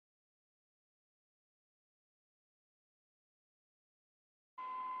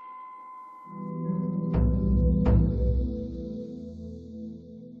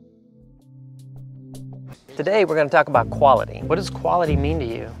Today we're going to talk about quality. What does quality mean to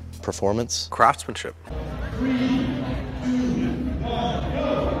you? Performance. Craftsmanship.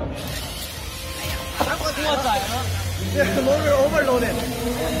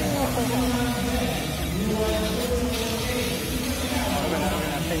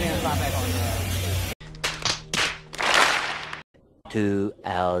 2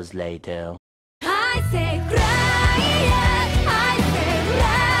 hours later. I say cry, yeah. I say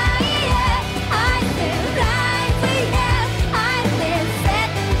cry, yeah. I say rise, yeah. I say set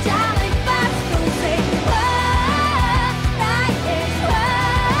and jolly fast to say whoa. I say whoa.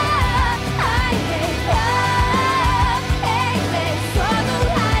 I say whoa. Hey, say struggle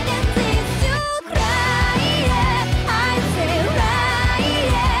hide and seek to cry, yeah. I say cry,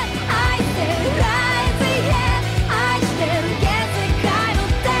 yeah. I say rise, yeah. I still get the kind of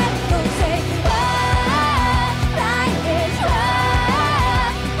that will say whoa. I is whoa.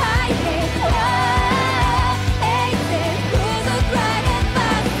 I is whoa. Hey, say who's a bright and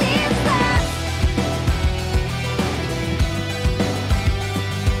fast is that?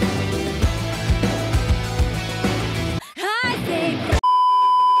 I say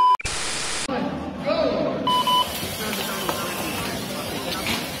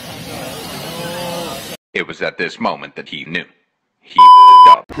It was at this moment that he knew. He f***ed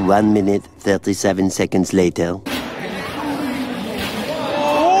up. 1 minute, 37 seconds later.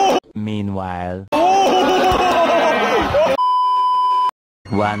 Meanwhile.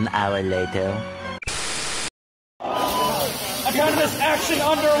 1 hour later. Autonomous action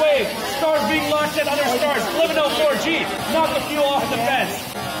underway. Stars being launched at other stars. 1104G. Knock the fuel off the fence.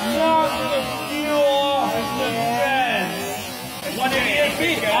 Knock the fuel off the fence. 188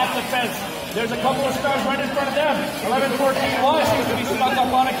 feet off the fence. There's a couple of stars right in front of them. 1114Y seems to be stuck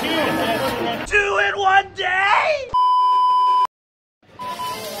up on a cube. 2 in 1 day?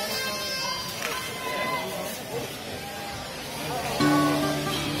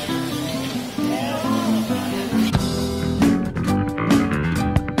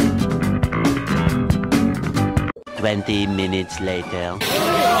 Twenty minutes later.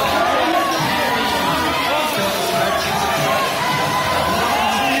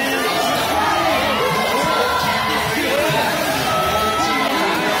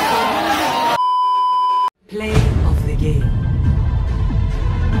 Play of the game.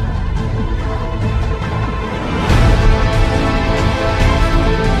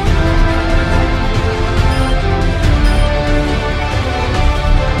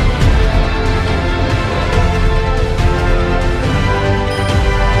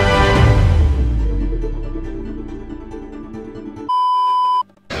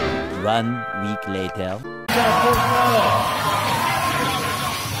 One week later.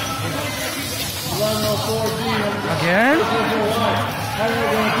 Again?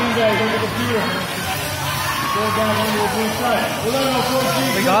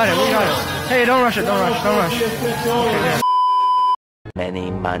 We got it. Hey, don't rush it, don't rush. Okay,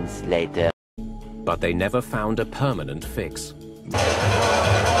 Many months later. But they never found a permanent fix. This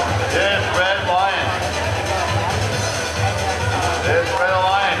Red Lion. This Red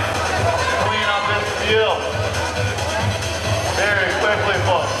Lion. Clean up this field. Very quickly,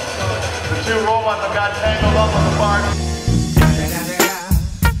 folks. The 2 robots have got tangled up on the bar.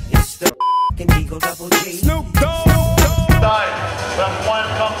 It's the Eagle Double G. Snoop Dogg. But one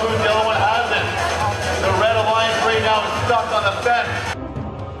come through, the other one hasn't. The Red Alliance right now is stuck on the fence.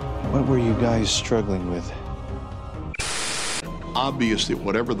 What were you guys struggling with? Obvious that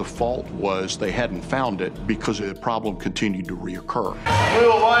whatever the fault was, they hadn't found it because the problem continued to reoccur.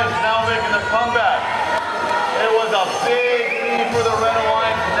 Blue Alliance now making a comeback. It was a big lead for the Red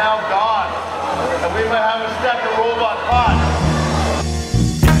Alliance, now gone. And we might have a second robot caught.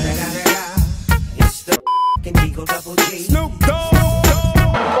 It's the Eagle Double G. Snoop Dogg.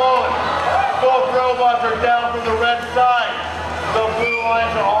 Both robots are down from the red side. The Blue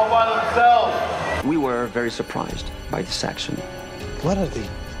Alliance are all by themselves. We were very surprised by this action. What are they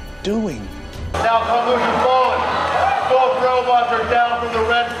doing? Now collusion forward. Both robots are down from the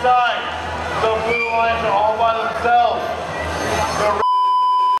red side. The Blue Alliance are all by themselves.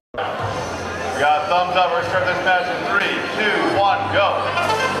 We got a thumbs up. We're going to start this match in 3, 2, 1, go.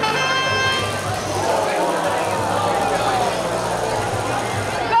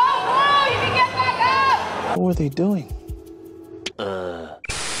 What were they doing?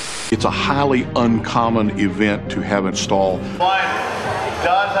 It's a highly uncommon event to have installed. Lion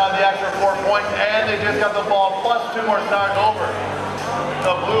does have the extra 4 points, and they just got the ball plus 2 more stars over.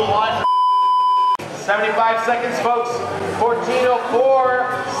 The Blue Alliance. 75 seconds, folks.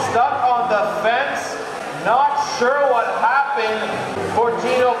 1404 stuck on the fence. Not sure what happened.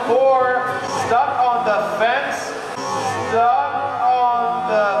 1404 stuck on the fence. Stuck on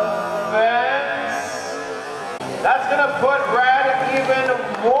the fence. That's going to put Red even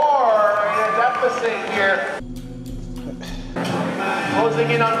more in a deficit here. Closing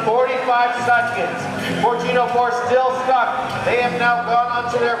in on 45 seconds. 1404 still stuck. They have now gone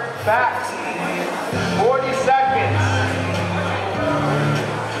onto their backs. 40 seconds.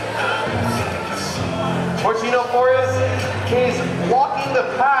 1404 is blocking the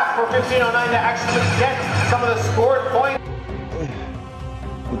path for 1509 to actually get some of the scored points.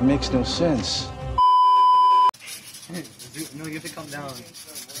 It makes no sense. No, you have to come down. You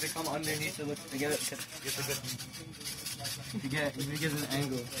have to come underneath to look to get it. Get the good. You get an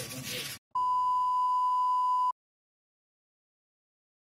angle.